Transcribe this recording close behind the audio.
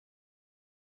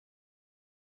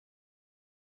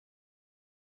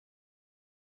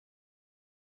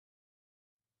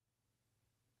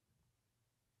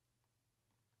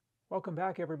Welcome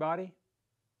back, everybody.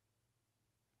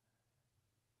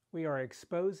 We are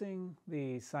exposing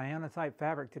the cyanotype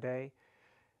fabric today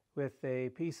with a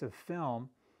piece of film,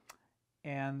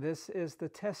 and this is the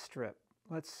test strip.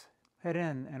 Let's head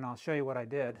in and I'll show you what I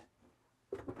did.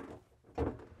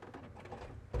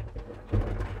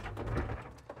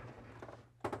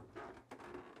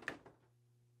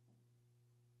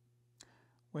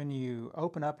 When you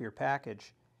open up your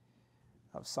package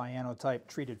of cyanotype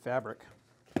treated fabric,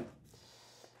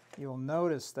 you'll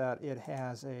notice that it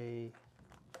has a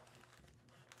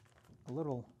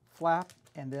little flap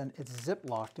and then it's zip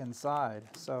locked inside.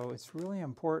 So it's really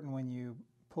important when you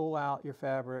pull out your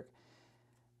fabric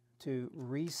to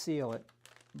reseal it.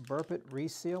 Burp it,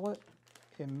 reseal it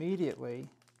immediately.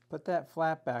 Put that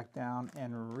flap back down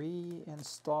and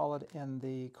reinstall it in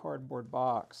the cardboard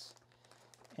box.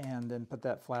 And then put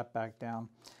that flap back down.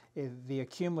 The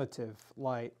accumulative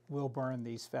light will burn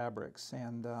these fabrics,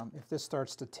 and if this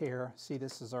starts to tear, see,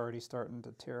 this is already starting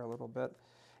to tear a little bit.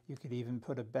 You could even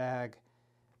put a bag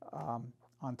on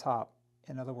top.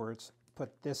 In other words,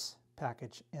 put this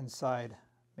package inside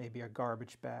maybe a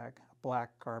garbage bag, a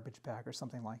black garbage bag or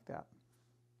something like that.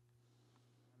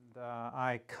 And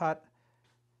I cut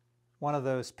one of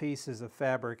those pieces of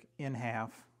fabric in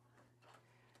half,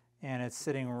 and it's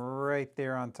sitting right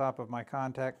there on top of my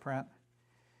contact print.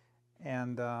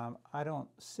 And I don't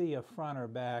see a front or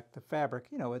back. The fabric,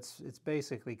 you know, it's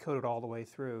basically coated all the way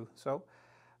through. So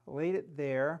I laid it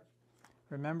there.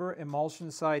 Remember, emulsion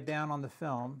side down on the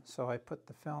film. So I put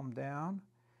the film down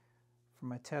for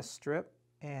my test strip.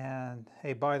 And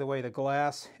hey, by the way, the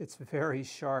glass, it's very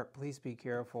sharp. Please be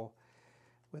careful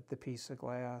with the piece of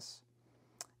glass.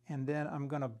 And then I'm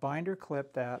going to binder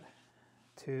clip that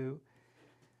to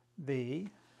this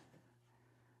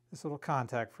little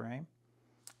contact frame.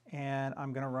 And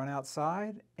I'm going to run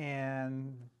outside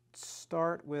and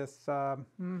start with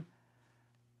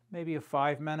maybe a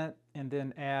 5-minute and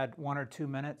then add 1 or 2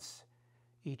 minutes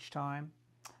each time.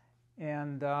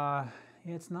 And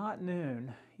it's not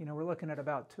noon. You know, we're looking at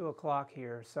about 2 o'clock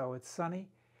here. So it's sunny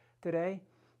today,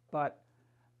 but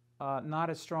not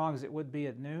as strong as it would be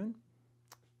at noon.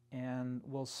 And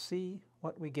we'll see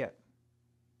what we get.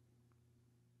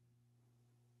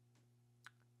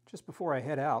 Just before I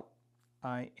head out,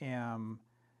 I am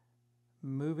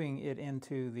moving it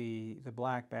into the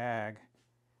black bag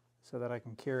so that I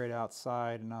can carry it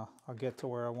outside, and I'll get to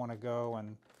where I want to go,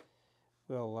 and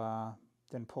we'll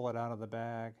then pull it out of the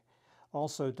bag.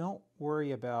 Also, don't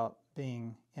worry about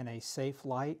being in a safe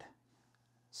light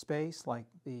space like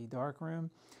the dark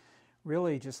room.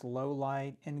 Really, just low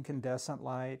light, incandescent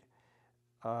light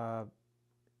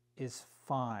is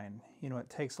fine. You know, it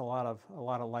takes a lot of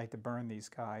light to burn these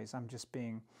guys. I'm just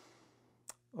being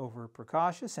over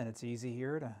precautious, and it's easy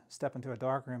here to step into a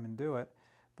dark room and do it.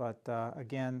 But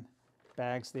again,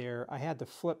 bags there. I had to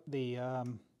flip the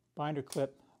binder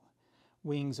clip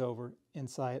wings over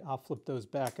inside. I'll flip those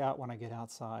back out when I get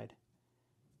outside.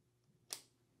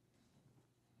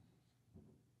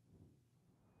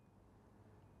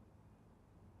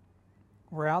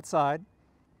 We're outside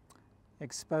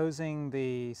exposing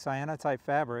the cyanotype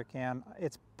fabric, and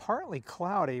it's partly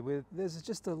cloudy. There's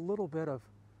just a little bit of,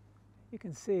 you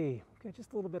can see, got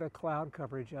just a little bit of cloud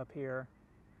coverage up here.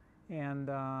 And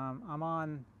I'm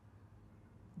on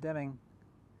dimming,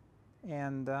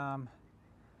 and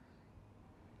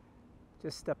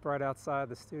just stepped right outside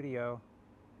the studio.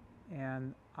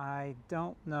 And I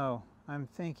don't know. I'm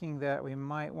thinking that we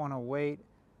might want to wait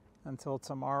until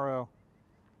tomorrow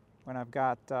when I've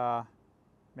got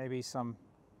maybe some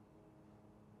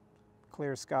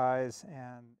clear skies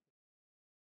and